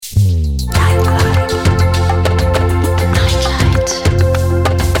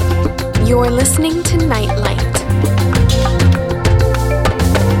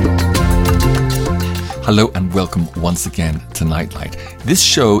Hello and welcome once again to Nightlight. This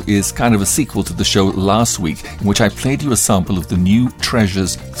show is kind of a sequel to the show last week, in which I played you a sample of the new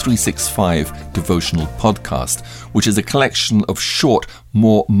Treasures 365 devotional podcast, which is a collection of short,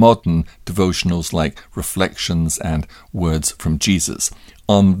 more modern devotionals like Reflections and Words from Jesus.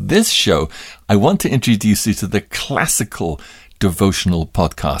 On this show, I want to introduce you to the Classical Devotional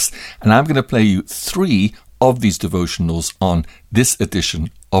Podasts, and I'm going to play you 3 of these devotionals on this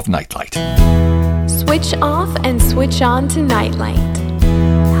edition of Nightlight. Switch off and switch on to Nightlight.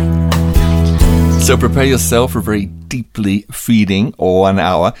 So prepare yourself for a very deeply feeding 1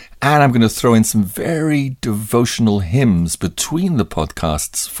 hour, and I'm going to throw in some very devotional hymns between the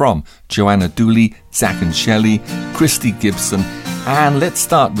podcasts from Joanna Dooley, Zac and Shelley, Christy, Gibson, and let's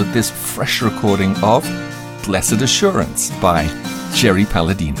start with this fresh recording of Blessed Assurance by Jerry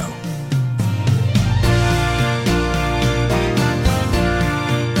Paladino.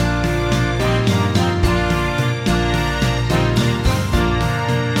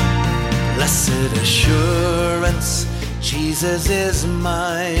 Blessed assurance, Jesus is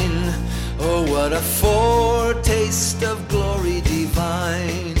mine. Oh, what a foretaste of glory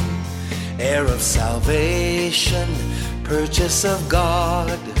divine. Heir of salvation, purchase of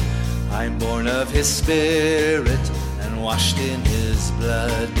God. I'm born of His Spirit and washed in His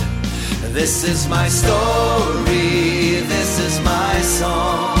blood. This is my story, this is my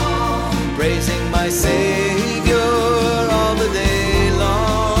song, praising my Savior all the day long.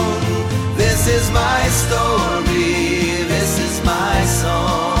 This is my story, this is my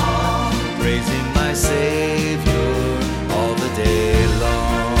song, praising my Savior all the day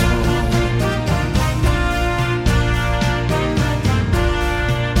long.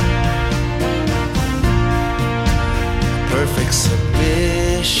 Perfect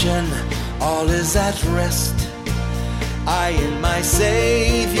submission, all is at rest. I in my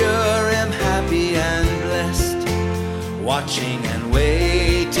Savior am happy and blessed. Watching and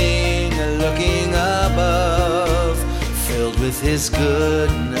waiting, looking above, filled with His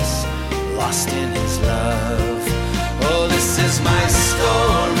goodness, lost in His love. Oh, this is my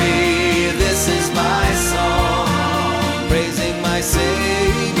story, this is my song, praising my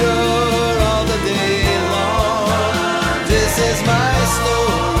Savior all the day long. This is my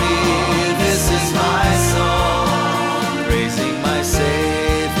story, this is my song, praising my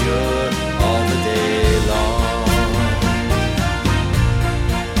Savior all the day long.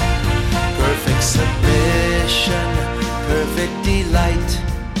 Perfect submission, perfect delight.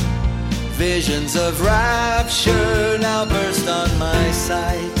 Visions of rapture now burst on my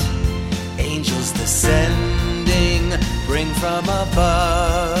sight. Angels descending bring from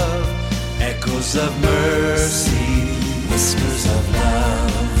above echoes of mercy, whispers of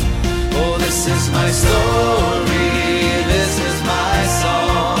love. Oh, this is my story, this is my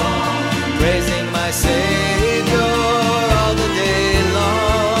song, praising my Savior all the day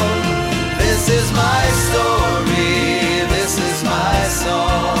long. This is my story, this is my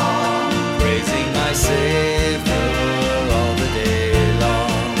song, praising my Savior all the day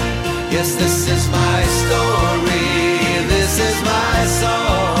long. Yes, this is my story, this is my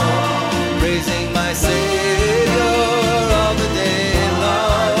song, praising my Savior all the day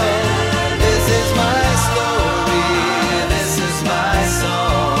long. This is my story, this is my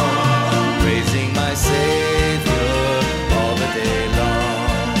song, praising my Savior all the day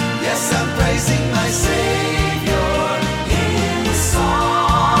long. Yes, I'm praising my Savior in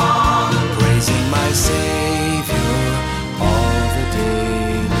song, praising my Savior all the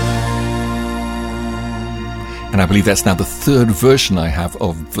day long. And I believe that's now the 3rd version I have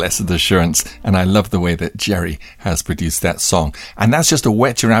of Blessed Assurance, and I love the way that Jerry has produced that song. And that's just to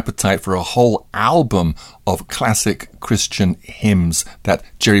whet your appetite for a whole album of classic Christian hymns that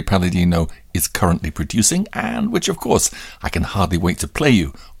Jerry Paladino is currently producing, and which, of course, I can hardly wait to play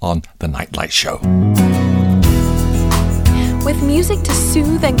you on the Nightlight Show. With music to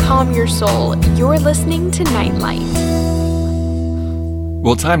soothe and calm your soul, you're listening to Nightlight.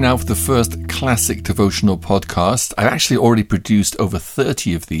 Well, time now for the first classic devotional podcast. I've actually already produced over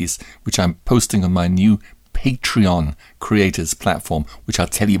 30 of these, which I'm posting on my new Patreon creators platform, which I'll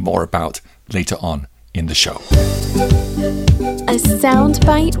tell you more about later on in the show. A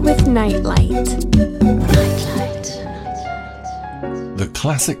soundbite with Nightlight. Nightlight. The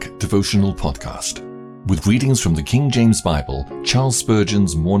Classic Devotional Podcast, with readings from the King James Bible, Charles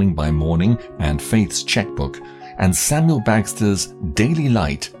Spurgeon's Morning by Morning and Faith's Checkbook, and Samuel Bagster's Daily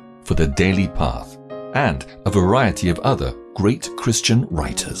Light for the Daily Path, and a variety of other great Christian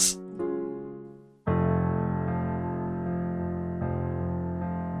writers.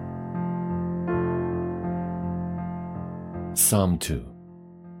 Psalm 2.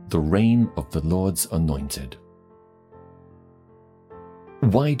 the reign of the Lord's anointed.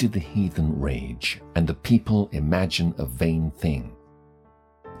 Why do the heathen rage, and the people imagine a vain thing?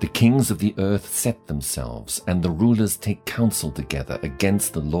 The kings of the earth set themselves, and the rulers take counsel together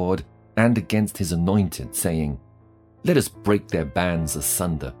against the Lord and against his anointed, saying, Let us break their bands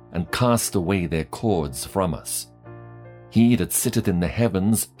asunder, and cast away their cords from us. He that sitteth in the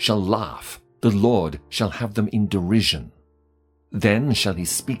heavens shall laugh, the Lord shall have them in derision. Then shall he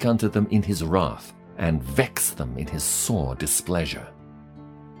speak unto them in his wrath, and vex them in his sore displeasure.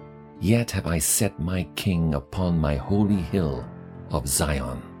 Yet have I set my king upon my holy hill of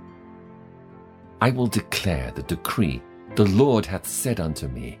Zion. I will declare the decree. The Lord hath said unto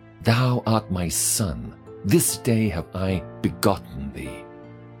me, Thou art my son, this day have I begotten thee.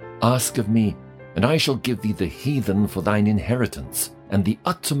 Ask of me, and I shall give thee the heathen for thine inheritance, and the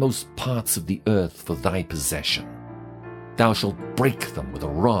uttermost parts of the earth for thy possession. Thou shalt break them with a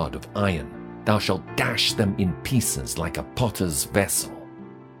rod of iron. Thou shalt dash them in pieces like a potter's vessel.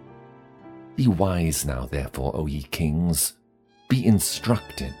 Be wise now, therefore, O ye kings. Be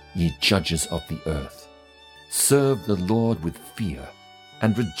instructed, ye judges of the earth. Serve the Lord with fear,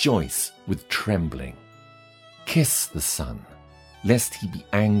 and rejoice with trembling. Kiss the Son, lest he be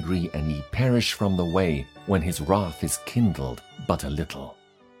angry and ye perish from the way when his wrath is kindled but a little.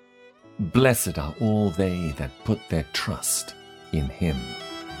 Blessed are all they that put their trust in him.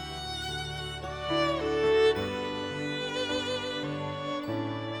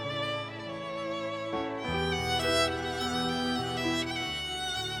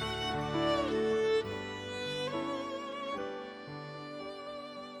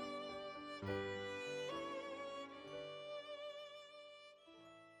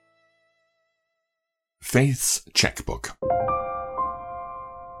 Faith's Checkbook.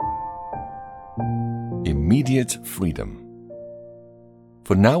 Immediate freedom.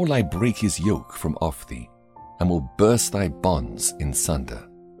 For now will I break his yoke from off thee, and will burst thy bonds in sunder.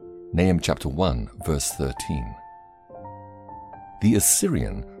 Nahum chapter 1, verse 13. The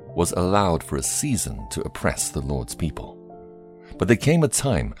Assyrian was allowed for a season to oppress the Lord's people, but there came a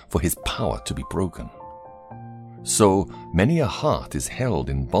time for his power to be broken. So many a heart is held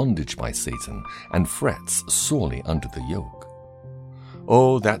in bondage by Satan and frets sorely under the yoke.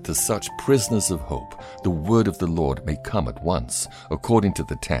 Oh, that to such prisoners of hope the word of the Lord may come at once, according to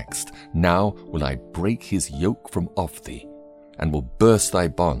the text, Now will I break his yoke from off thee, and will burst thy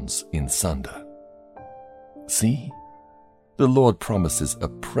bonds in sunder. See, the Lord promises a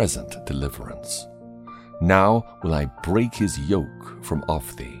present deliverance. Now will I break his yoke from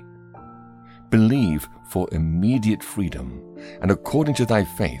off thee. Believe for immediate freedom, and according to thy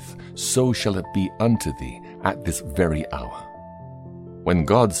faith, so shall it be unto thee at this very hour. When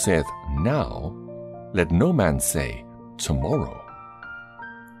God saith, Now, let no man say, Tomorrow.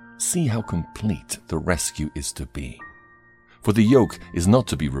 See how complete the rescue is to be. For the yoke is not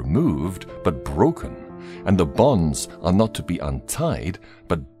to be removed, but broken, and the bonds are not to be untied,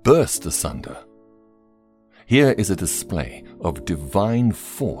 but burst asunder. Here is a display of divine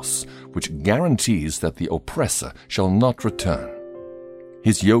force which guarantees that the oppressor shall not return.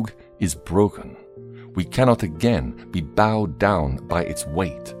 His yoke is broken. We cannot again be bowed down by its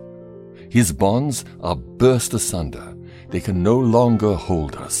weight. His bonds are burst asunder. They can no longer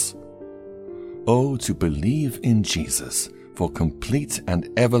hold us. Oh, to believe in Jesus for complete and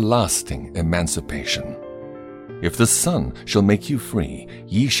everlasting emancipation. If the Son shall make you free,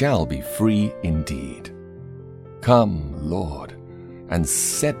 ye shall be free indeed. Come, Lord, and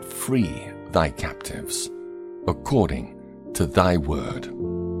set free thy captives, according to thy word.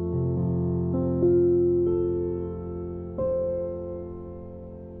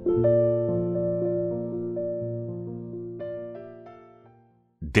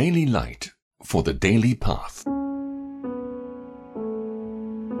 Daily Light for the Daily Path.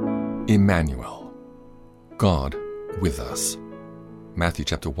 Emmanuel, God with us. Matthew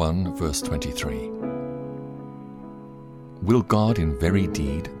chapter 1, verse 23. Will God in very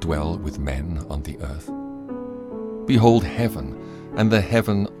deed dwell with men on the earth? Behold, heaven and the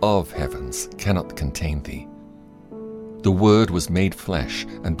heaven of heavens cannot contain thee. The Word was made flesh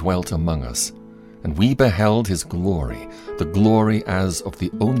and dwelt among us, and we beheld his glory, the glory as of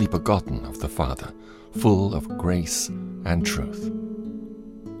the only begotten of the Father, full of grace and truth.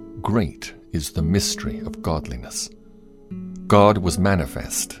 Great is the mystery of godliness. God was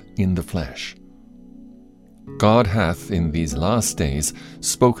manifest in the flesh. God hath in these last days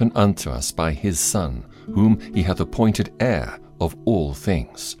spoken unto us by his Son, whom he hath appointed heir of all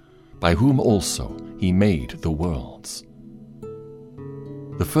things, by whom also he made the worlds.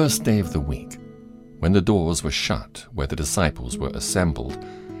 The first day of the week, when the doors were shut where the disciples were assembled,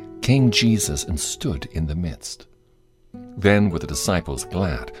 came Jesus and stood in the midst. Then were the disciples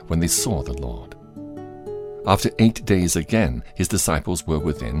glad when they saw the Lord. After 8 days again his disciples were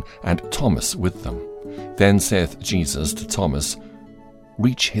within, and Thomas with them. Then saith Jesus to Thomas,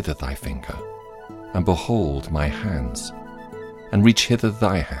 Reach hither thy finger, and behold my hands, and reach hither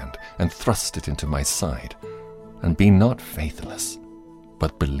thy hand, and thrust it into my side, and be not faithless,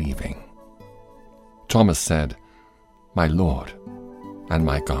 but believing. Thomas said, My Lord and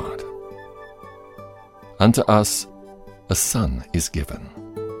my God. Unto us a Son is given,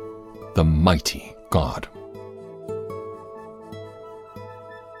 the mighty God.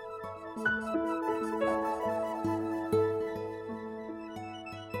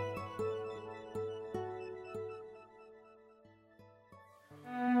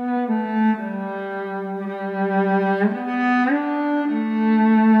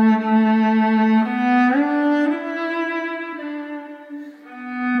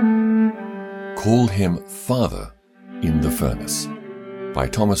 Call Him Father in the Furnace, by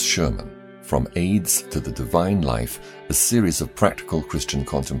Thomas Sherman, from Aids to the Divine Life, a series of practical Christian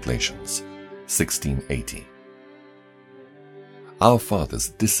contemplations, 1680. Our fathers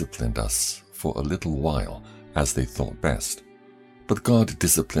disciplined us for a little while as they thought best, but God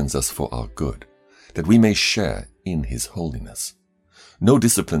disciplines us for our good, that we may share in His holiness. No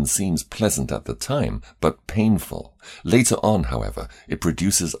discipline seems pleasant at the time, but painful. Later on, however, it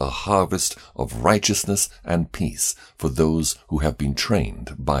produces a harvest of righteousness and peace for those who have been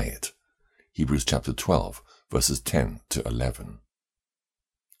trained by it. Hebrews chapter 12, verses 10 to 11.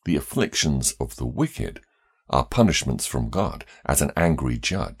 The afflictions of the wicked are punishments from God as an angry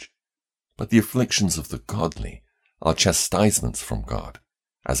judge, but the afflictions of the godly are chastisements from God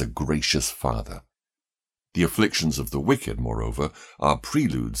as a gracious Father. The afflictions of the wicked, moreover, are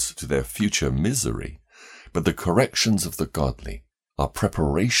preludes to their future misery, but the corrections of the godly are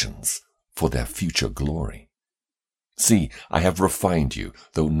preparations for their future glory. See, I have refined you,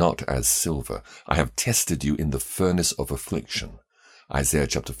 though not as silver. I have tested you in the furnace of affliction. Isaiah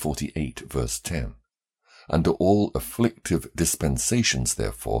chapter 48, verse 10. Under all afflictive dispensations,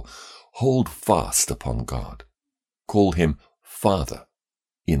 therefore, hold fast upon God. Call Him Father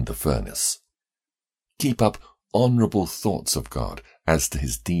in the furnace. Keep up honorable thoughts of God as to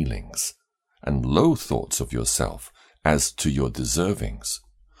His dealings, and low thoughts of yourself as to your deservings.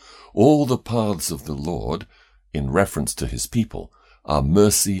 All the paths of the Lord, in reference to His people, are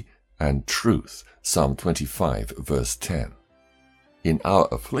mercy and truth. Psalm 25, verse 10. In our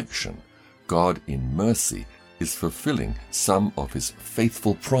affliction, God in mercy is fulfilling some of His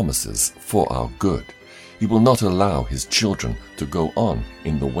faithful promises for our good. He will not allow His children to go on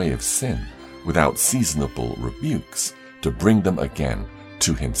in the way of sin without seasonable rebukes to bring them again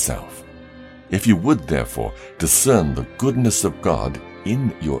to Himself. If you would, therefore, discern the goodness of God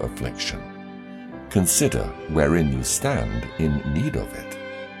in your affliction, consider wherein you stand in need of it.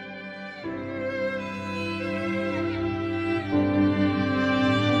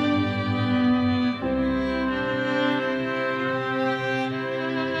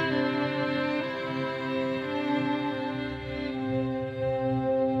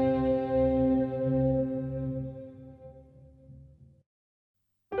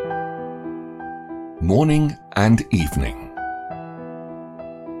 Morning and evening.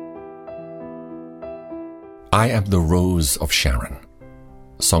 I am the rose of Sharon.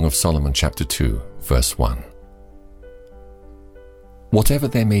 Song of Solomon chapter 2, verse 1. Whatever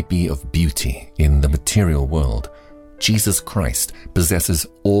there may be of beauty in the material world, Jesus Christ possesses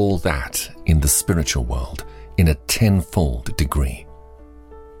all that in the spiritual world in a tenfold degree.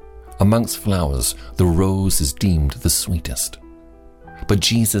 Amongst flowers, the rose is deemed the sweetest. But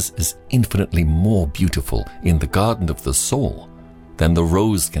Jesus is infinitely more beautiful in the garden of the soul than the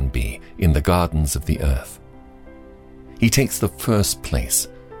rose can be in the gardens of the earth. He takes the first place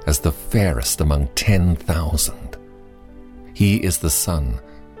as the fairest among 10,000. He is the sun,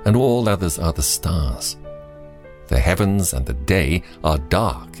 and all others are the stars. The heavens and the day are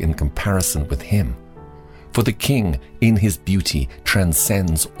dark in comparison with Him, for the King in His beauty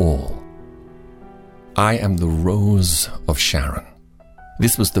transcends all. I am the rose of Sharon.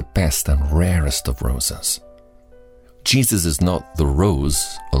 This was the best and rarest of roses. Jesus is not the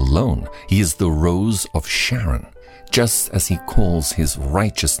rose alone. He is the rose of Sharon, just as He calls His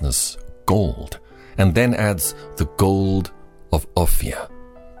righteousness gold, and then adds the gold of Ophir,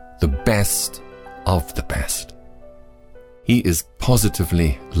 the best of the best. He is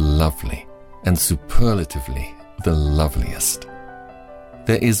positively lovely and superlatively the loveliest.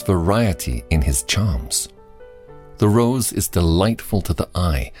 There is variety in His charms. The rose is delightful to the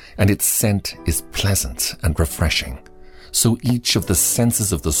eye, and its scent is pleasant and refreshing, so each of the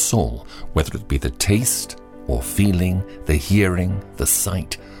senses of the soul, whether it be the taste or feeling, the hearing, the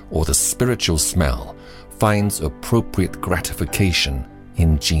sight, or the spiritual smell, finds appropriate gratification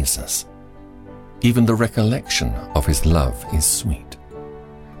in Jesus. Even the recollection of his love is sweet.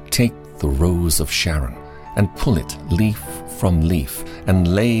 Take the rose of Sharon and pull it leaf from leaf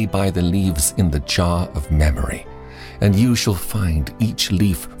and lay by the leaves in the jar of memory, and you shall find each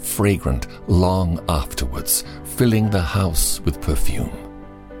leaf fragrant long afterwards, filling the house with perfume.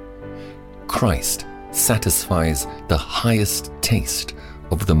 Christ satisfies the highest taste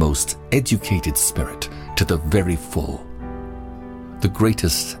of the most educated spirit to the very full. The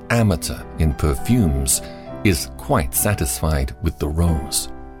greatest amateur in perfumes is quite satisfied with the rose.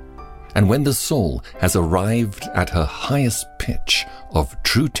 And when the soul has arrived at her highest pitch of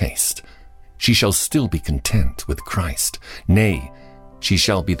true taste, she shall still be content with Christ. Nay, she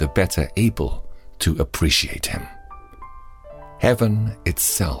shall be the better able to appreciate him. Heaven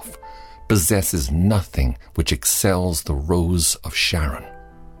itself possesses nothing which excels the rose of Sharon.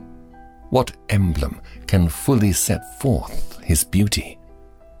 What emblem can fully set forth his beauty?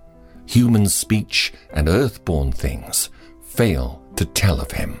 Human speech and earthborn things fail to tell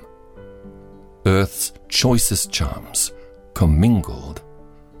of him. Earth's choicest charms, commingled,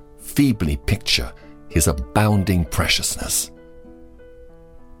 feebly picture his abounding preciousness.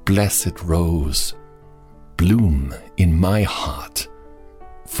 Blessed rose, bloom in my heart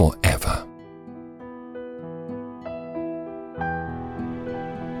forever.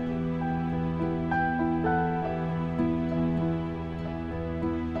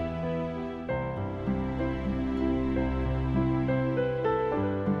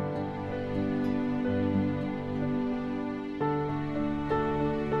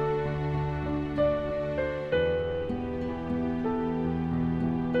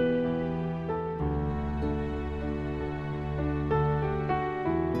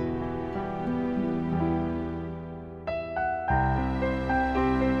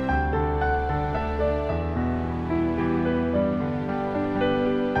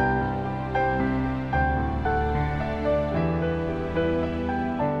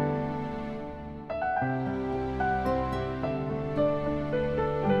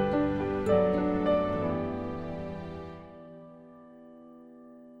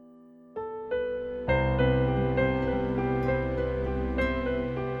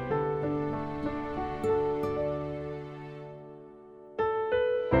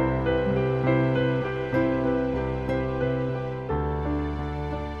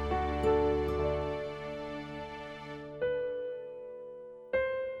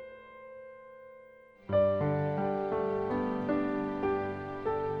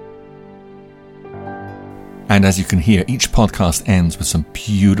 And as you can hear, each podcast ends with some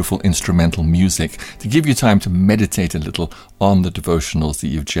beautiful instrumental music to give you time to meditate a little on the devotionals that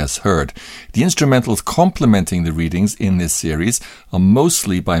you've just heard. The instrumentals complementing the readings in this series are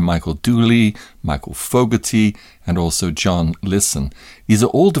mostly by Michael Dooley, Michael Fogarty, and also John Lisson. These are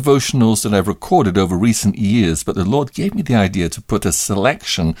all devotionals that I've recorded over recent years, but the Lord gave me the idea to put a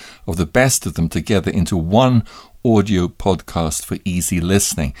selection of the best of them together into one audio podcast for easy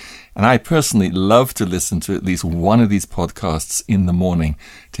listening. And I personally love to listen to at least one of these podcasts in the morning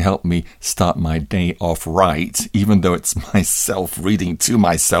to help me start my day off right. Even though it's myself reading to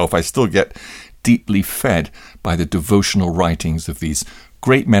myself, I still get deeply fed by the devotional writings of these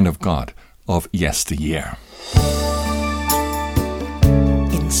great men of God of yesteryear.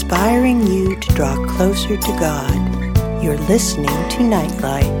 Inspiring you to draw closer to God. You're listening to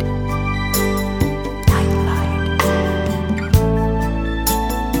Nightlight.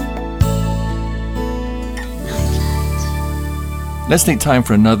 Let's take time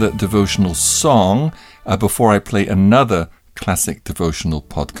for another devotional song before I play another classic devotional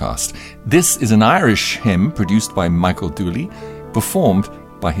podcast. This is an Irish hymn produced by Michael Dooley, performed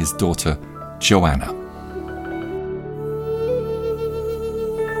by his daughter Joanna.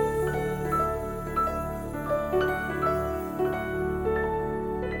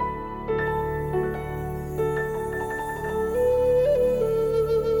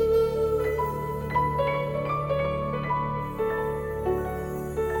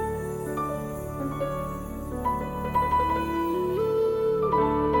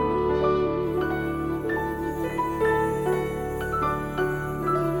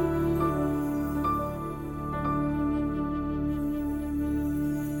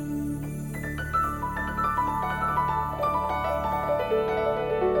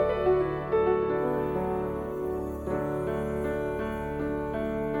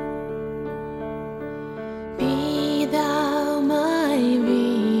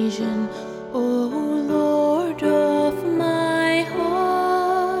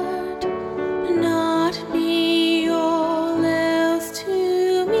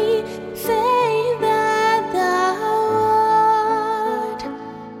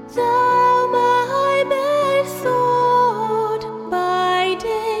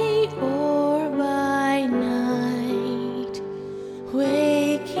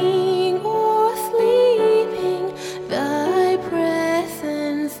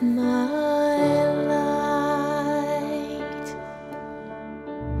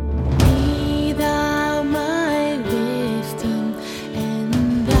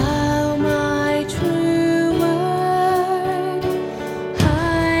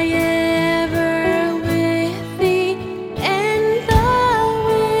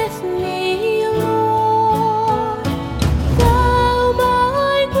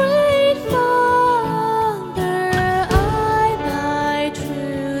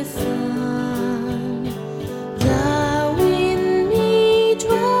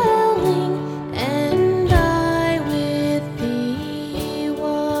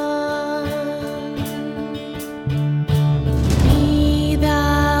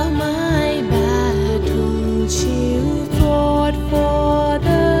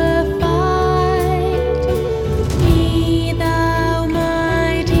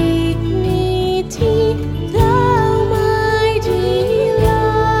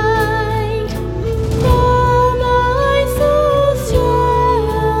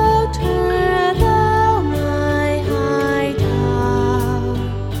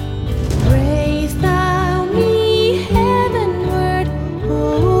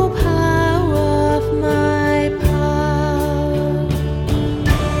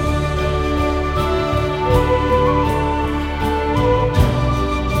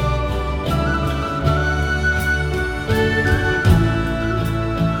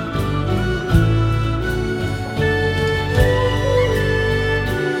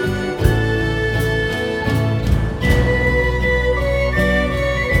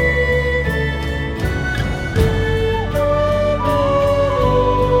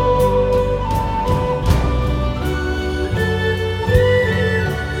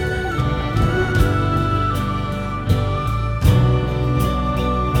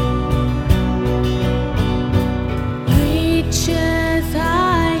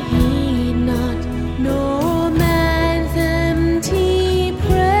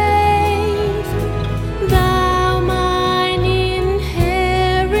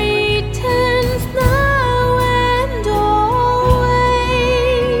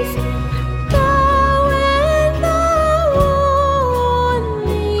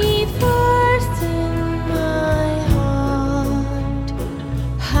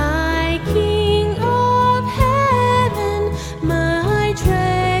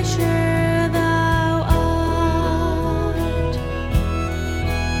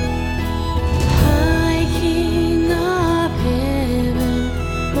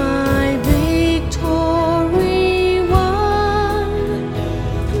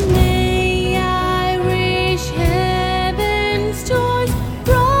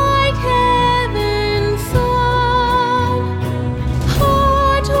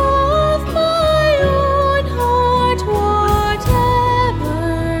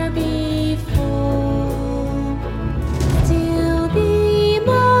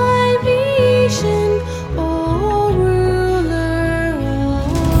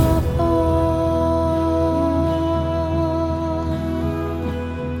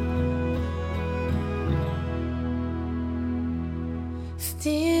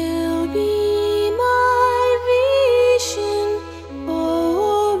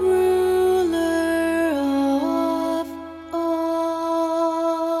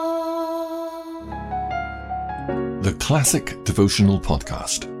 Classic Devotional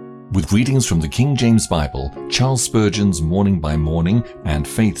Podcast, with readings from the King James Bible, Charles Spurgeon's Morning by Morning and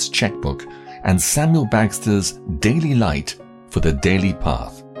Faith's Checkbook, and Samuel Bagster's Daily Light for the Daily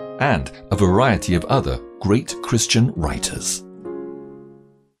Path, and a variety of other great Christian writers.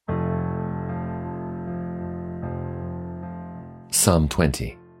 Psalm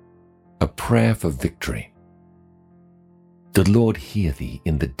 20. A prayer for victory. The Lord hear thee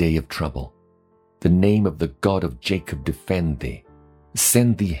in the day of trouble. The name of the God of Jacob defend thee.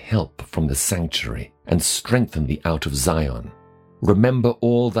 Send thee help from the sanctuary, and strengthen thee out of Zion. Remember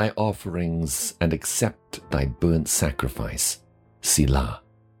all thy offerings, and accept thy burnt sacrifice. Selah.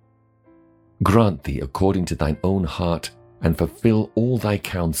 Grant thee according to thine own heart, and fulfill all thy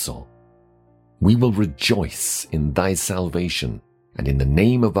counsel. We will rejoice in thy salvation, and in the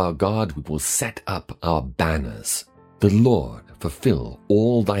name of our God we will set up our banners. The Lord fulfill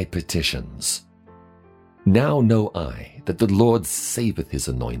all thy petitions. Now know I that the Lord saveth his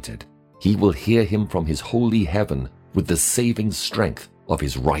anointed. He will hear him from his holy heaven with the saving strength of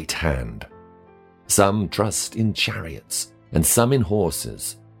his right hand. Some trust in chariots, and some in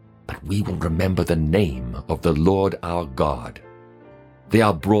horses, but we will remember the name of the Lord our God. They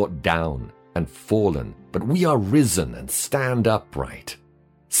are brought down and fallen, but we are risen and stand upright.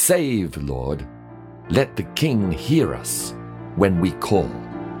 Save, Lord. Let the King hear us when we call.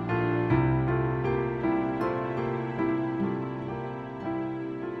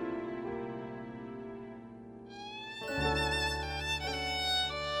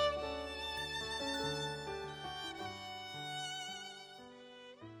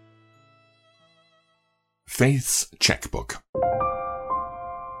 Faith's Checkbook.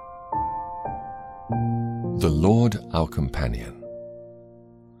 The Lord our companion.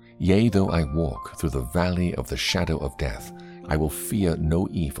 Yea, though I walk through the valley of the shadow of death, I will fear no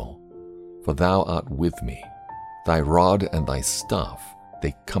evil, for thou art with me. Thy rod and thy staff,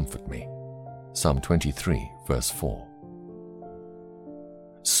 they comfort me. Psalm 23, verse 4.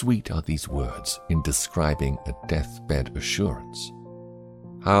 Sweet are these words in describing a deathbed assurance.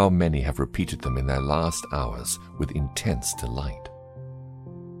 How many have repeated them in their last hours with intense delight.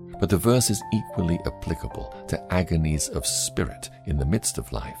 But the verse is equally applicable to agonies of spirit in the midst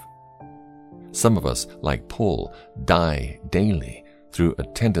of life. Some of us, like Paul, die daily through a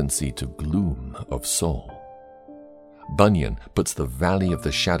tendency to gloom of soul. Bunyan puts the valley of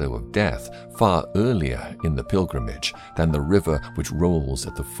the shadow of death far earlier in the pilgrimage than the river which rolls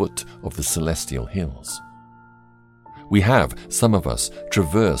at the foot of the celestial hills. We have, some of us,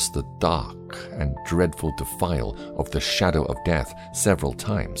 traversed the dark and dreadful defile of the shadow of death several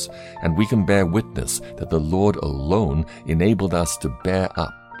times, and we can bear witness that the Lord alone enabled us to bear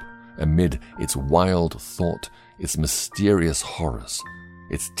up amid its wild thought, its mysterious horrors,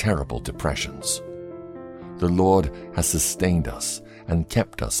 its terrible depressions. The Lord has sustained us and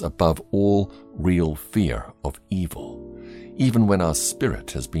kept us above all real fear of evil, even when our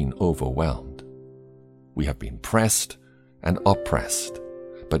spirit has been overwhelmed. We have been pressed and oppressed,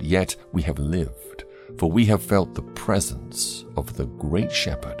 but yet we have lived, for we have felt the presence of the great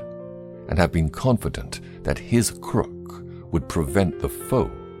shepherd, and have been confident that his crook would prevent the foe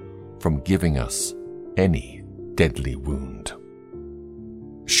from giving us any deadly wound.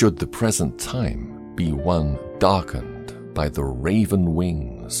 Should the present time be one darkened by the raven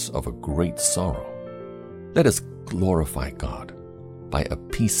wings of a great sorrow, let us glorify God by a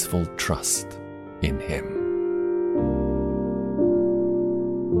peaceful trust in him.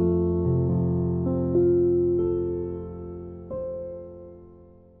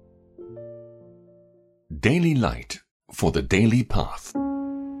 Daily Light for the Daily Path.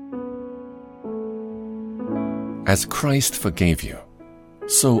 As Christ forgave you,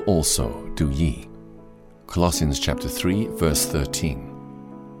 so also do ye. Colossians chapter 3, verse 13.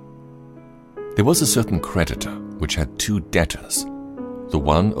 There was a certain creditor which had two debtors. The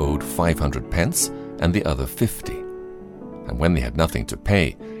one owed 500 pence, and the other 50. And when they had nothing to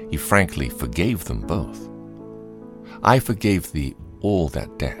pay, he frankly forgave them both. I forgave thee all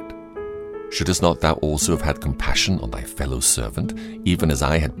that debt. Shouldest not thou also have had compassion on thy fellow servant, even as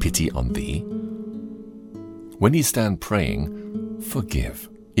I had pity on thee? When ye stand praying, forgive,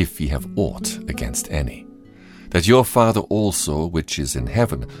 if ye have aught against any, that your Father also, which is in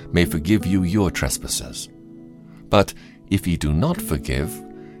heaven, may forgive you your trespasses. But if ye do not forgive,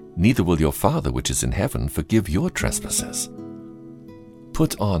 neither will your Father, which is in heaven, forgive your trespasses.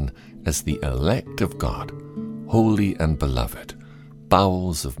 Put on as the elect of God, holy and beloved,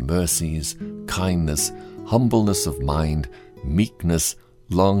 bowels of mercies, kindness, humbleness of mind, meekness,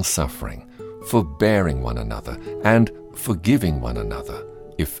 long-suffering, forbearing one another, and forgiving one another,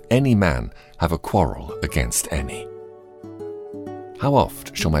 if any man have a quarrel against any. How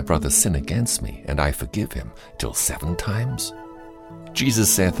oft shall my brother sin against me, and I forgive him? Till 7 times? Jesus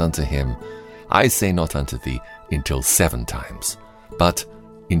saith unto him, I say not unto thee, until 7 times, but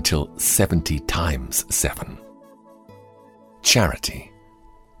until 70 times 7. Charity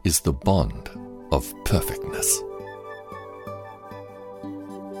is the bond of perfectness.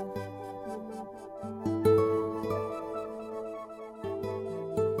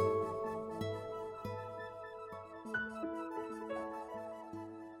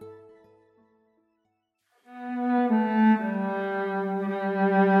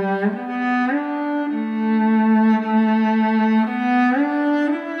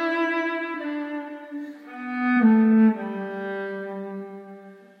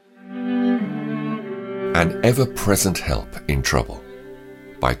 An Ever-Present Help in Trouble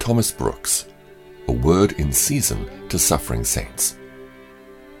by Thomas Brooks. A word in season to suffering saints.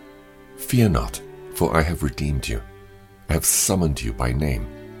 Fear not, for I have redeemed you. I have summoned you by name.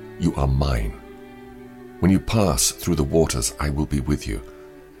 You are mine. When you pass through the waters, I will be with you.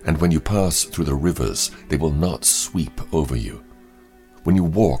 And when you pass through the rivers, they will not sweep over you. When you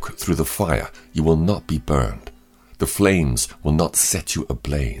walk through the fire, you will not be burned. The flames will not set you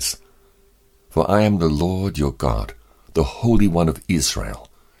ablaze. For I am the Lord your God, the Holy One of Israel,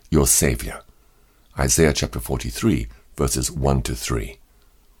 your Saviour. Isaiah chapter 43, verses 1-3.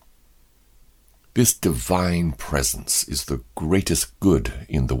 This divine presence is the greatest good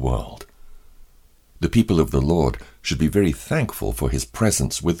in the world. The people of the Lord should be very thankful for his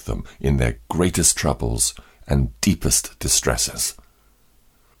presence with them in their greatest troubles and deepest distresses.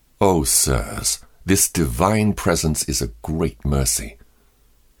 Oh, sirs, this divine presence is a great mercy.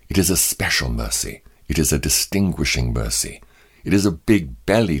 It is a special mercy. It is a distinguishing mercy. It is a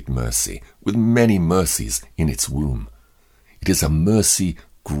big-bellied mercy with many mercies in its womb. It is a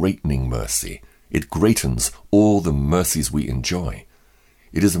mercy-greatening mercy. It greatens all the mercies we enjoy.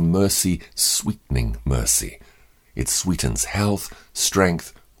 It is a mercy-sweetening mercy. It sweetens health,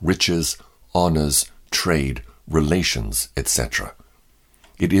 strength, riches, honors, trade, relations, etc.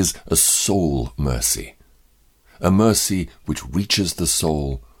 It is a soul mercy. A mercy which reaches the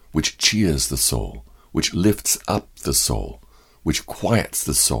soul, which cheers the soul, which lifts up the soul, which quiets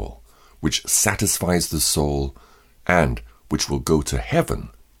the soul, which satisfies the soul, and which will go to heaven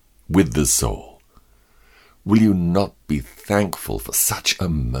with the soul. Will you not be thankful for such a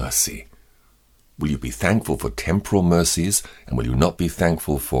mercy? Will you be thankful for temporal mercies, and will you not be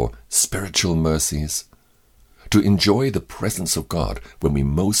thankful for spiritual mercies? To enjoy the presence of God when we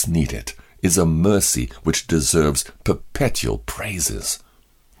most need it is a mercy which deserves perpetual praises.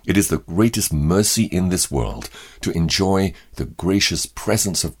 It is the greatest mercy in this world to enjoy the gracious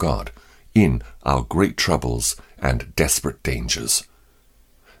presence of God in our great troubles and desperate dangers.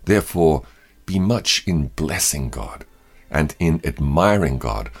 Therefore, be much in blessing God and in admiring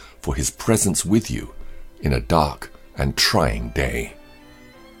God for his presence with you in a dark and trying day.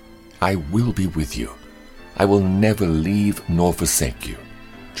 I will be with you. I will never leave nor forsake you.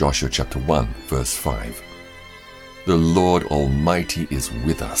 Joshua chapter 1, verse 5. The Lord Almighty is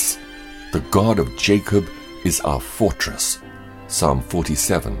with us. The God of Jacob is our fortress. Psalm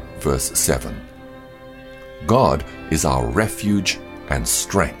 47, verse 7. God is our refuge and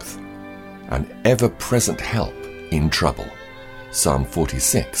strength, an ever-present help in trouble. Psalm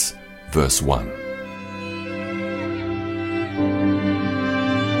 46, verse 1.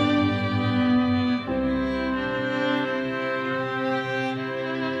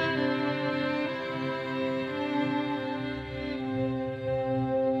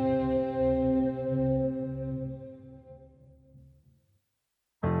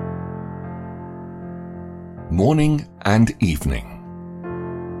 Morning and evening.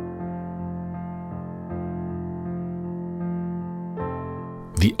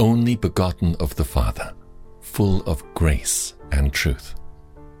 The only begotten of the Father, full of grace and truth.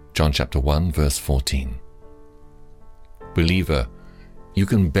 John chapter 1, verse 14. Believer, you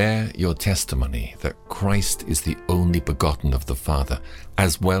can bear your testimony that Christ is the only begotten of the Father,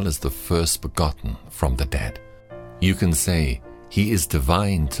 as well as the first begotten from the dead. You can say, he is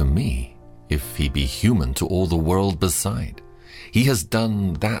divine to me, if he be human to all the world beside. He has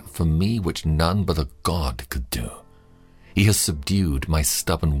done that for me which none but a God could do. He has subdued my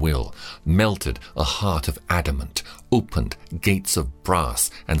stubborn will, melted a heart of adamant, opened gates of brass,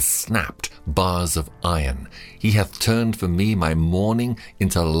 and snapped bars of iron. He hath turned for me my mourning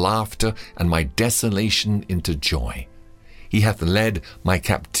into laughter, and my desolation into joy. He hath led my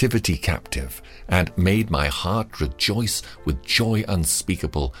captivity captive, and made my heart rejoice with joy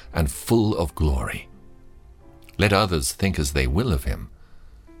unspeakable and full of glory. Let others think as they will of him.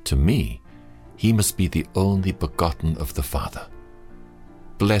 To me, he must be the only begotten of the Father.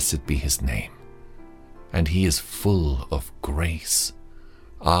 Blessed be his name. And he is full of grace.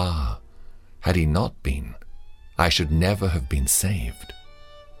 Ah, had he not been, I should never have been saved.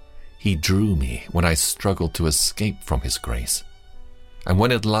 He drew me when I struggled to escape from his grace. And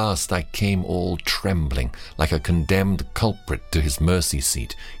when at last I came all trembling like a condemned culprit to his mercy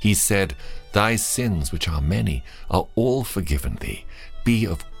seat, he said, Thy sins, which are many, are all forgiven thee. Be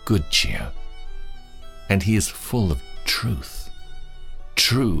of good cheer. And he is full of truth.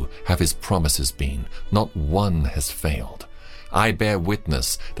 True have his promises been, not one has failed. I bear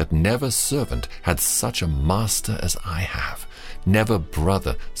witness that never servant had such a master as I have, never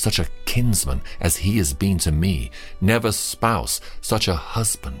brother such a kinsman as he has been to me, never spouse such a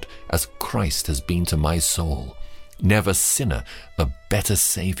husband as Christ has been to my soul, never sinner a better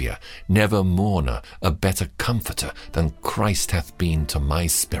Saviour, never mourner a better comforter than Christ hath been to my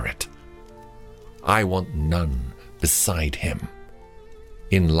spirit. I want none beside him.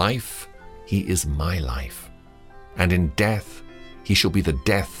 In life he is my life, and in death he shall be the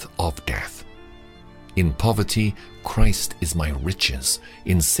death of death. In poverty Christ is my riches,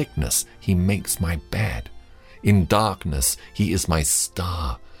 in sickness he makes my bed, in darkness he is my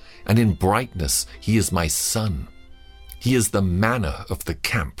star, and in brightness he is my sun. He is the manna of the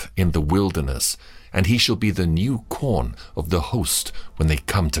camp in the wilderness, and he shall be the new corn of the host when they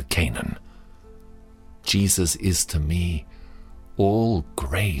come to Canaan. Jesus is to me all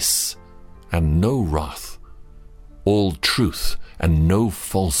grace and no wrath, all truth and no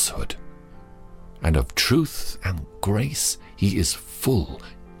falsehood. And of truth and grace he is full,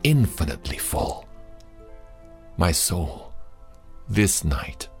 infinitely full. My soul, this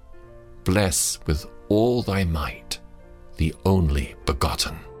night, bless with all thy might the only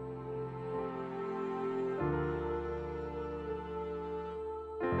begotten.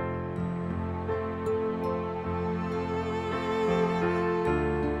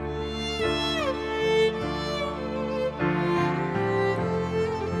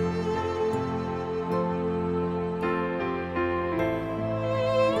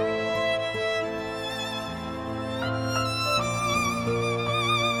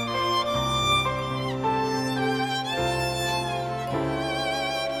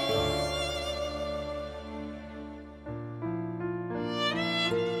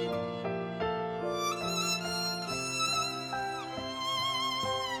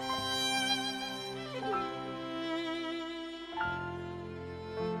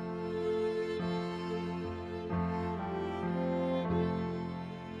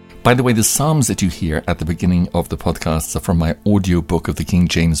 By the way, the Psalms that you hear at the beginning of the podcasts are from my audiobook of the King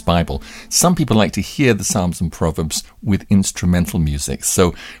James Bible. Some people like to hear the Psalms and Proverbs with instrumental music,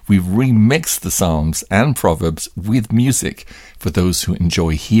 so we've remixed the Psalms and Proverbs with music for those who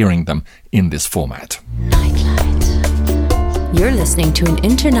enjoy hearing them in this format. Nightlight. You're listening to an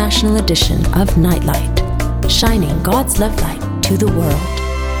international edition of Nightlight, shining God's love light to the world.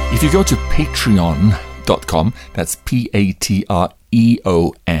 If you go to patreon.com, that's Patreon,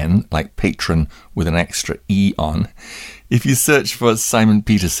 like patron with an extra E on. If you search for Simon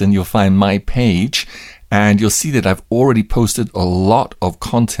Peterson, you'll find my page, and you'll see that I've already posted a lot of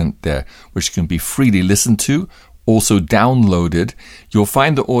content there, which can be freely listened to, also downloaded. You'll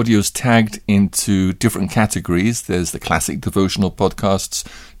find the audios tagged into different categories. There's the Classic Devotional Podcasts,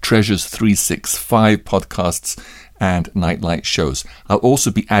 Treasures 365 Podcasts, and Nightlight shows. I'll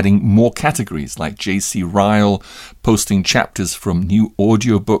also be adding more categories like J.C. Ryle, posting chapters from new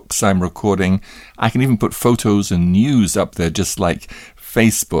audiobooks I'm recording. I can even put photos and news up there just like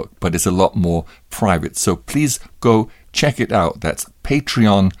Facebook, but it's a lot more private. So please go check it out. That's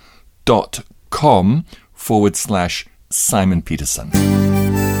patreon.com/Simon Peterson.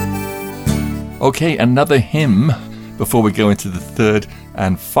 Okay, another hymn before we go into the third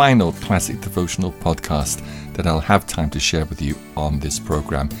and final Classic Devotional Podcast that I'll have time to share with you on this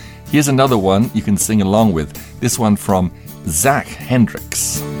program. Here's another one you can sing along with. This one from Zac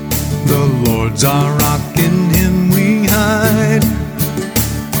Hendricks. The Lord's our rock, in him we hide,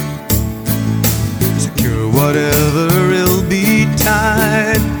 secure whatever ill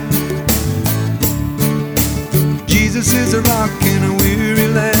betide. Jesus is a rock in a weary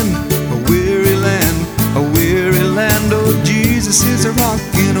land, a weary land, a weary land. Oh, Jesus is a rock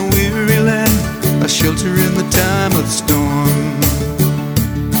in a weary land, a shelter in the time of storm.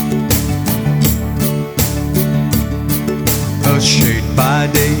 A shade by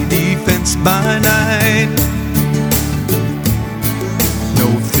day, defense by night.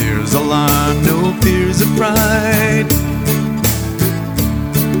 No fears alarm, no fears of pride.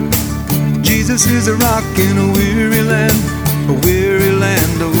 Jesus is a rock in a weary land, a weary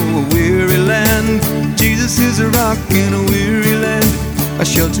land, oh, a weary land. Jesus is a rock in a weary land, a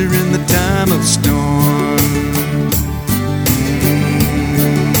shelter in the time of storm.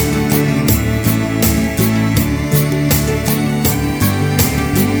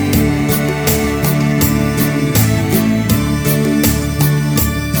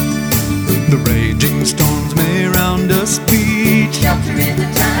 The raging storms may round us beat, shelter in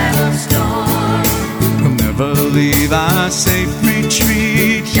the time of storm. We'll never leave our safe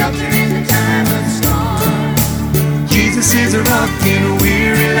retreat, Shelter in the time of storm. Jesus is a rock in a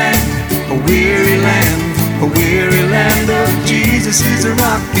weary land, a weary land, a weary land. Oh, Jesus is a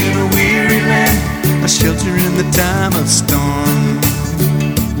rock in a weary land, a shelter in the time of storm.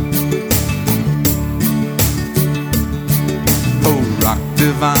 Oh, rock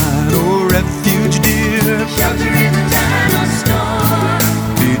divine, oh, refuge dear, Shelter in the time of storm.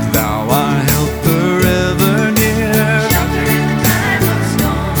 be thou our helper ever near. Shelter in the time of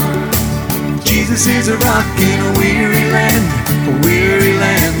storm. Jesus is a rock in a weary land, a weary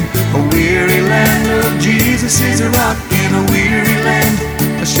land, a weary land. Oh, Jesus is a rock in a weary land,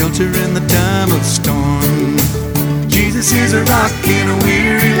 a shelter in the time of storm. Jesus is a rock in a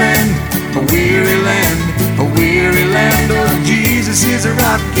weary land, a weary land, a weary land. Oh, Jesus is a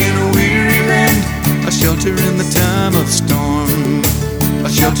rock in a weary land, a shelter in the time of storm, a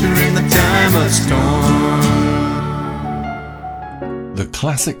shelter in the time of storm. The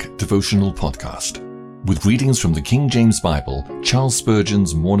Classic Devotional Podcast, with readings from the King James Bible, Charles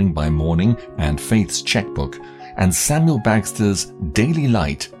Spurgeon's Morning by Morning and Faith's Checkbook, and Samuel Bagster's Daily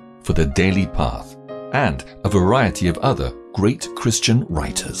Light for the Daily Path, and a variety of other great Christian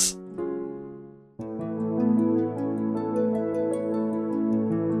writers.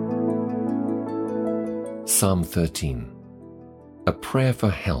 Psalm 13. A prayer for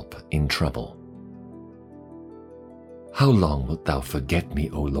help in trouble. How long wilt thou forget me,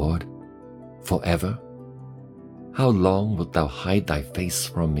 O Lord? Forever? How long wilt thou hide thy face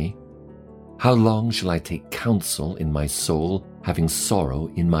from me? How long shall I take counsel in my soul, having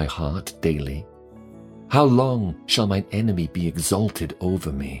sorrow in my heart daily? How long shall mine enemy be exalted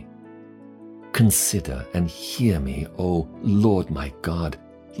over me? Consider and hear me, O Lord my God.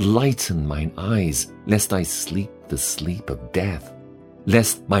 Lighten mine eyes, lest I sleep the sleep of death,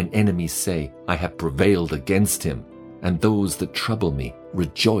 lest mine enemies say, I have prevailed against him, and those that trouble me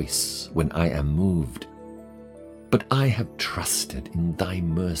rejoice when I am moved. But I have trusted in thy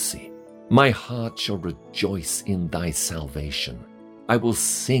mercy. My heart shall rejoice in thy salvation. I will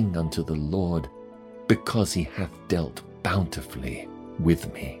sing unto the Lord, because he hath dealt bountifully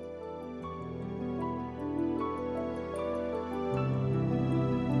with me.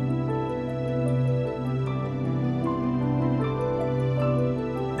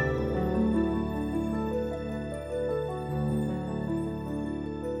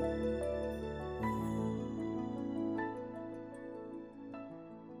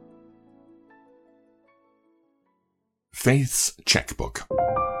 Faith's Checkbook.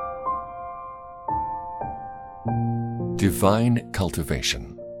 Divine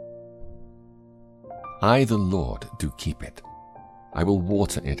Cultivation. I, the Lord, do keep it. I will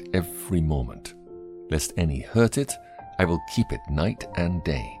water it every moment. Lest any hurt it, I will keep it night and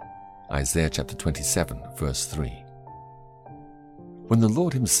day. Isaiah chapter 27, verse 3. When the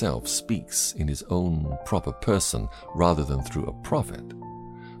Lord himself speaks in his own proper person rather than through a prophet,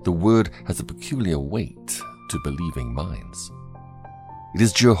 the word has a peculiar weight to believing minds. It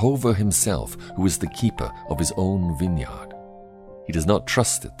is Jehovah himself who is the keeper of his own vineyard. He does not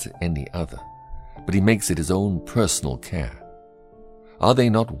trust it to any other, but he makes it his own personal care. Are they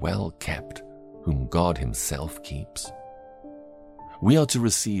not well kept, whom God himself keeps? We are to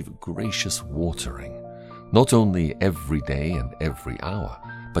receive gracious watering, not only every day and every hour,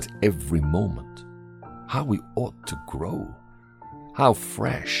 but every moment. How we ought to grow! How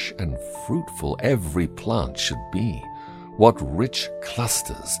fresh and fruitful every plant should be, what rich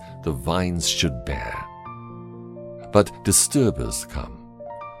clusters the vines should bear. But disturbers come,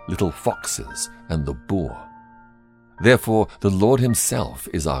 little foxes and the boar. Therefore the Lord himself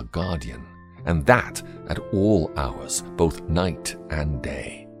is our guardian, and that at all hours, both night and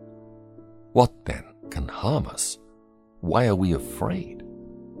day. What then can harm us? Why are we afraid?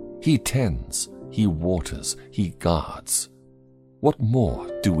 He tends, he waters, he guards. What more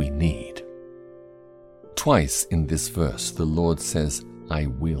do we need? Twice in this verse the Lord says, I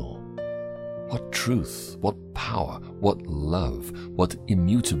will. What truth, what power, what love, what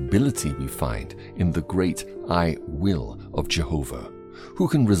immutability we find in the great I will of Jehovah. Who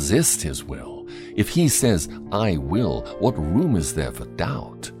can resist his will? If he says, I will, what room is there for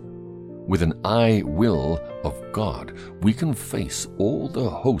doubt? With an I will of God, we can face all the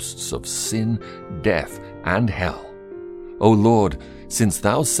hosts of sin, death, and hell. O Lord, since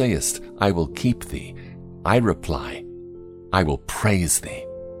thou sayest, I will keep thee, I reply, I will praise thee.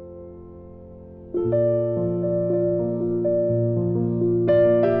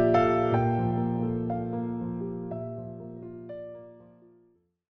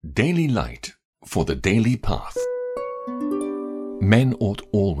 Daily Light for the Daily Path. Men ought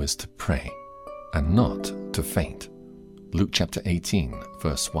always to pray and not to faint. Luke chapter 18,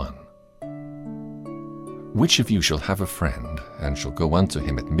 verse 1. Which of you shall have a friend, and shall go unto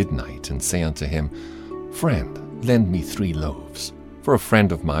him at midnight, and say unto him, Friend, lend me 3 loaves, for a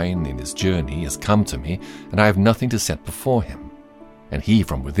friend of mine in his journey is come to me, and I have nothing to set before him. And he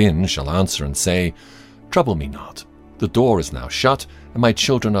from within shall answer and say, Trouble me not, the door is now shut, and my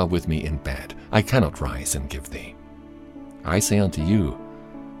children are with me in bed. I cannot rise and give thee. I say unto you,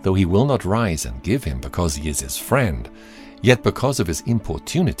 though he will not rise and give him because he is his friend, yet because of his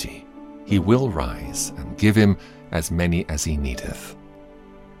importunity, he will rise and give him as many as he needeth.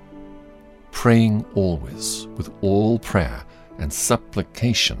 Praying always with all prayer and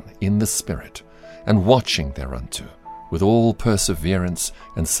supplication in the Spirit, and watching thereunto with all perseverance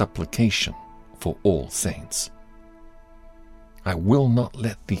and supplication for all saints. I will not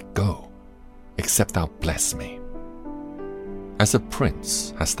let thee go, except thou bless me. As a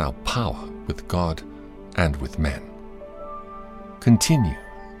prince hast thou power with God and with men. Continue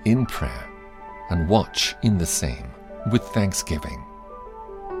in prayer, and watch in the same with thanksgiving.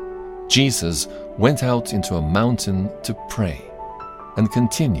 Jesus went out into a mountain to pray, and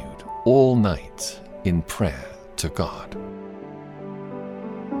continued all night in prayer to God.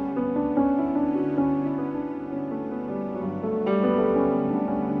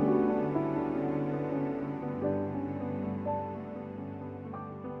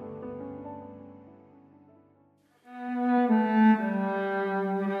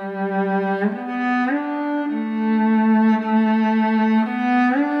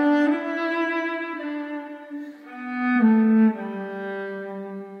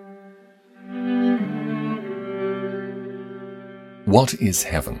 What is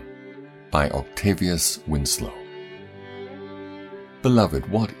Heaven? By Octavius Winslow. Beloved,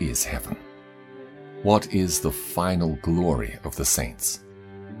 what is heaven? What is the final glory of the saints?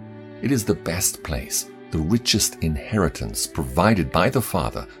 It is the best place, the richest inheritance provided by the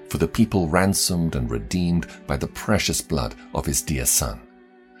Father for the people ransomed and redeemed by the precious blood of his dear Son.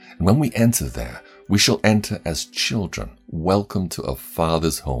 And when we enter there, we shall enter as children welcome to a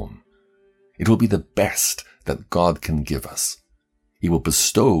Father's home. It will be the best that God can give us. He will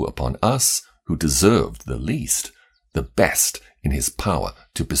bestow upon us, who deserved the least, the best in his power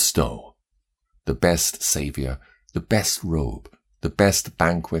to bestow. The best Savior, the best robe, the best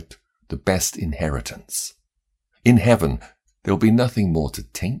banquet, the best inheritance. In heaven, there will be nothing more to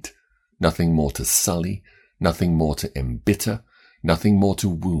taint, nothing more to sully, nothing more to embitter, nothing more to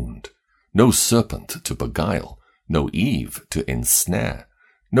wound, no serpent to beguile, no Eve to ensnare,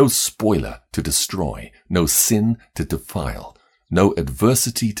 no spoiler to destroy, no sin to defile, no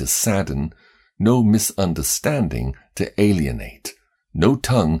adversity to sadden, no misunderstanding to alienate, no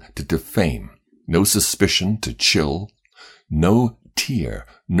tongue to defame, no suspicion to chill, no tear,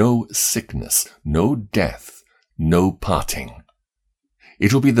 no sickness, no death, no parting.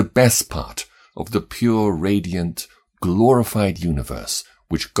 It will be the best part of the pure, radiant, glorified universe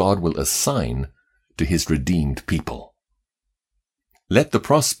which God will assign to his redeemed people. Let the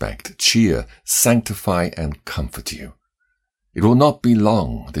prospect cheer, sanctify, and comfort you. It will not be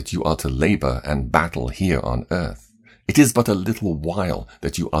long that you are to labor and battle here on earth. It is but a little while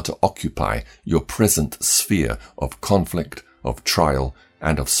that you are to occupy your present sphere of conflict, of trial,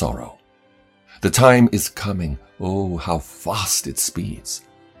 and of sorrow. The time is coming, oh, how fast it speeds.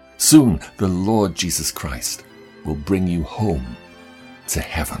 Soon the Lord Jesus Christ will bring you home to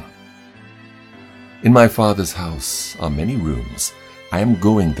heaven. In my Father's house are many rooms. I am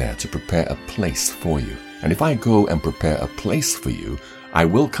going there to prepare a place for you. And if I go and prepare a place for you, I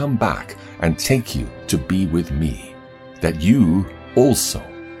will come back and take you to be with me, that you also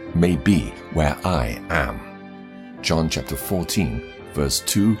may be where I am. John chapter 14, verse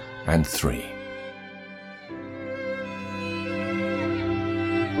 2 and 3.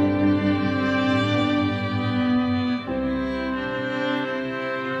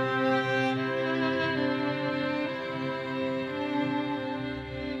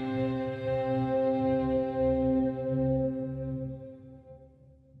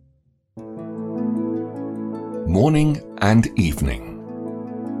 Morning and evening.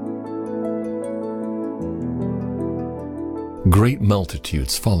 Great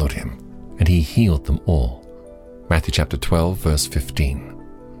multitudes followed him, and he healed them all. Matthew chapter 12, verse 15.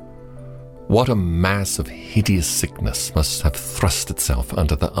 What a mass of hideous sickness must have thrust itself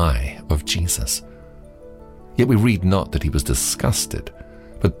under the eye of Jesus. Yet we read not that he was disgusted,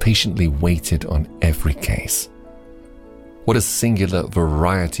 but patiently waited on every case. What a singular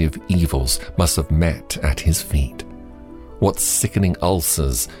variety of evils must have met at his feet. What sickening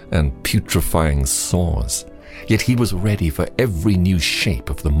ulcers and putrefying sores. Yet he was ready for every new shape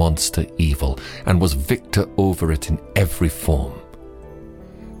of the monster evil and was victor over it in every form.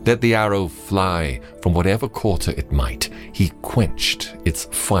 Let the arrow fly from whatever quarter it might, he quenched its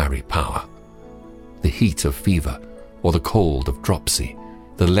fiery power. The heat of fever, or the cold of dropsy,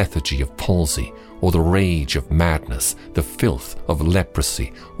 the lethargy of palsy, or the rage of madness, the filth of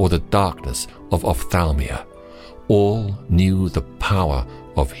leprosy, or the darkness of ophthalmia, all knew the power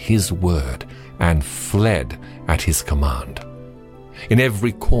of his word and fled at his command. In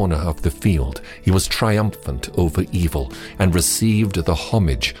every corner of the field he was triumphant over evil and received the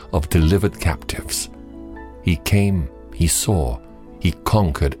homage of delivered captives. He came, he saw, he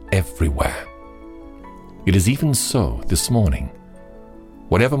conquered everywhere. It is even so this morning.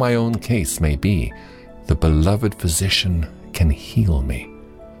 Whatever my own case may be, the beloved physician can heal me.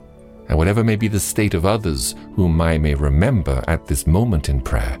 And whatever may be the state of others whom I may remember at this moment in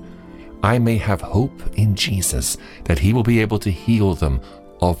prayer, I may have hope in Jesus that he will be able to heal them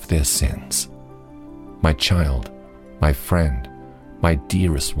of their sins. My child, my friend, my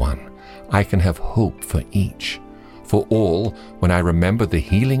dearest one, I can have hope for each. For all, when I remember the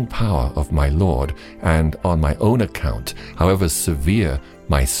healing power of my Lord, and on my own account, however severe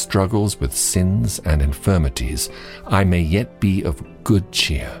my struggles with sins and infirmities, I may yet be of good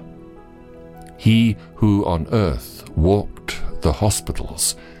cheer. He who on earth walked the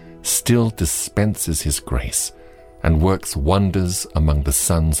hospitals still dispenses his grace and works wonders among the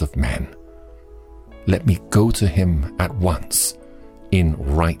sons of men. Let me go to him at once in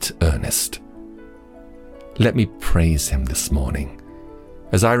right earnest. Let me praise him this morning,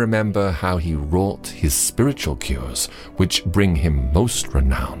 as I remember how he wrought his spiritual cures, which bring him most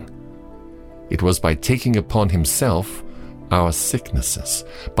renown. It was by taking upon himself our sicknesses.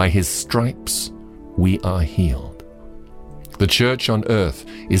 By his stripes we are healed. The church on earth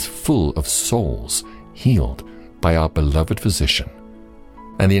is full of souls healed by our beloved physician,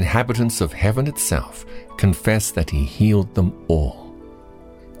 and the inhabitants of heaven itself confess that he healed them all.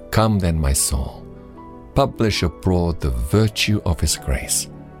 Come then, my soul, publish abroad the virtue of his grace,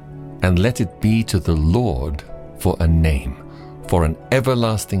 and let it be to the Lord for a name, for an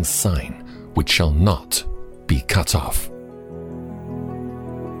everlasting sign which shall not be cut off.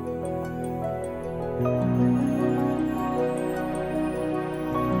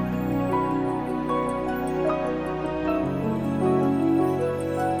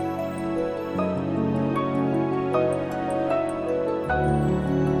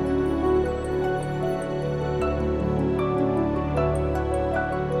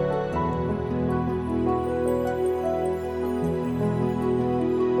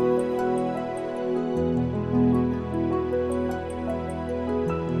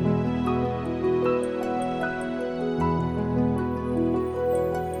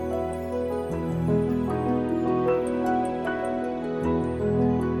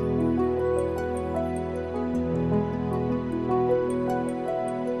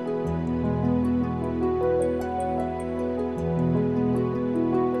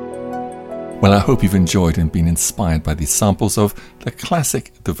 Well, I hope you've enjoyed and been inspired by these samples of the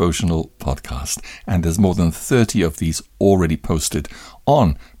Classic Devotional Podcast. And there's more than 30 of these already posted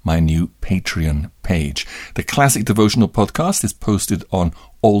on my new Patreon page. The Classic Devotional Podcast is posted on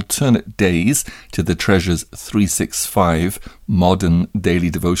alternate days to the Treasures 365 Modern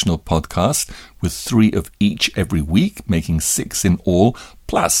Daily Devotional Podcast, with 3 of each every week, making 6 in all,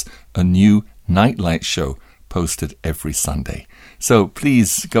 plus a new Nightlight show posted every Sunday. So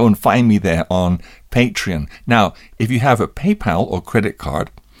please go and find me there on Patreon. Now, if you have a PayPal or credit card,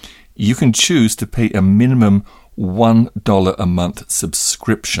 you can choose to pay a minimum $1 a month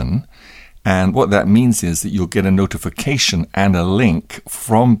subscription. And what that means is that you'll get a notification and a link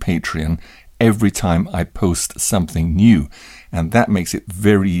from Patreon every time I post something new. And that makes it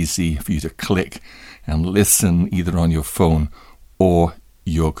very easy for you to click and listen either on your phone or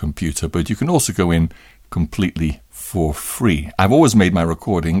your computer. But you can also go in completely for free. I've always made my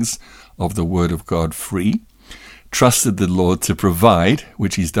recordings of the Word of God free, trusted the Lord to provide,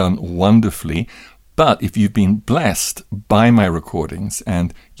 which He's done wonderfully. But if you've been blessed by my recordings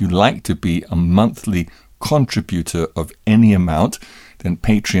and you like to be a monthly contributor of any amount, then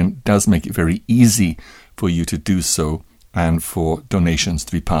Patreon does make it very easy for you to do so and for donations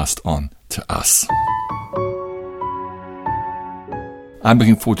to be passed on to us. I'm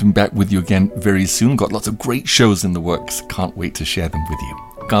looking forward to being back with you again very soon. Got lots of great shows in the works. Can't wait to share them with you.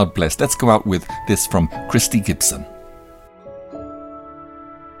 God bless. Let's go out with this from Christy Gibson.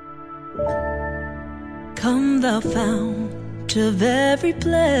 Come thou fount of every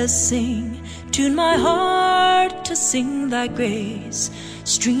blessing, tune my heart to sing thy grace.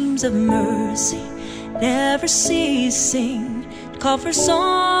 Streams of mercy never ceasing, call for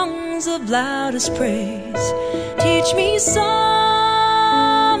songs of loudest praise. Teach me some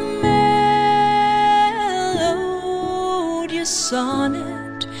melodious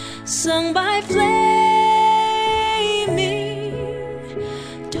sonnet sung by flaming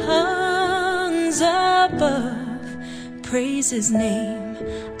tongues above. Praise his name,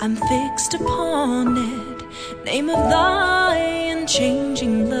 I'm fixed upon it, name of thy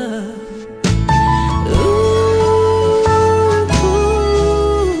unchanging love.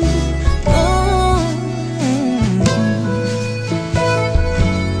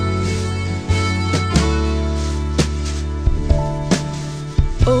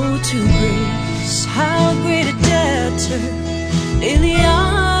 To grace, how great a debtor daily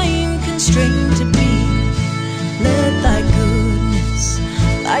I'm constrained to be. Let thy goodness,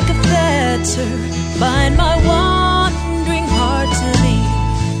 like a fetter, bind my wandering heart to thee.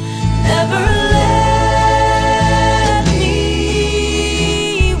 Never let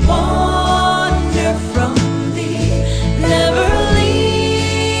me wander from thee. Never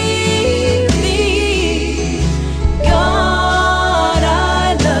leave thee, God.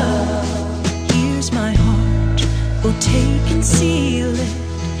 Oh, take and seal it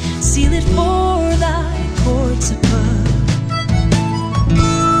for thy courts above.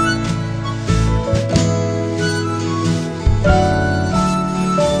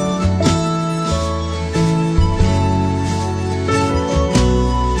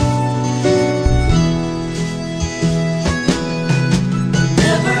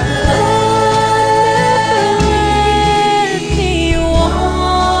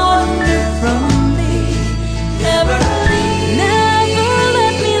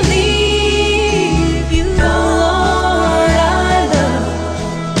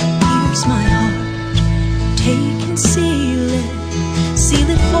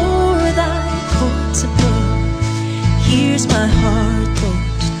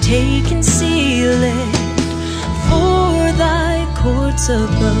 Take and seal it for thy courts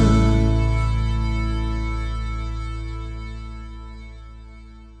above.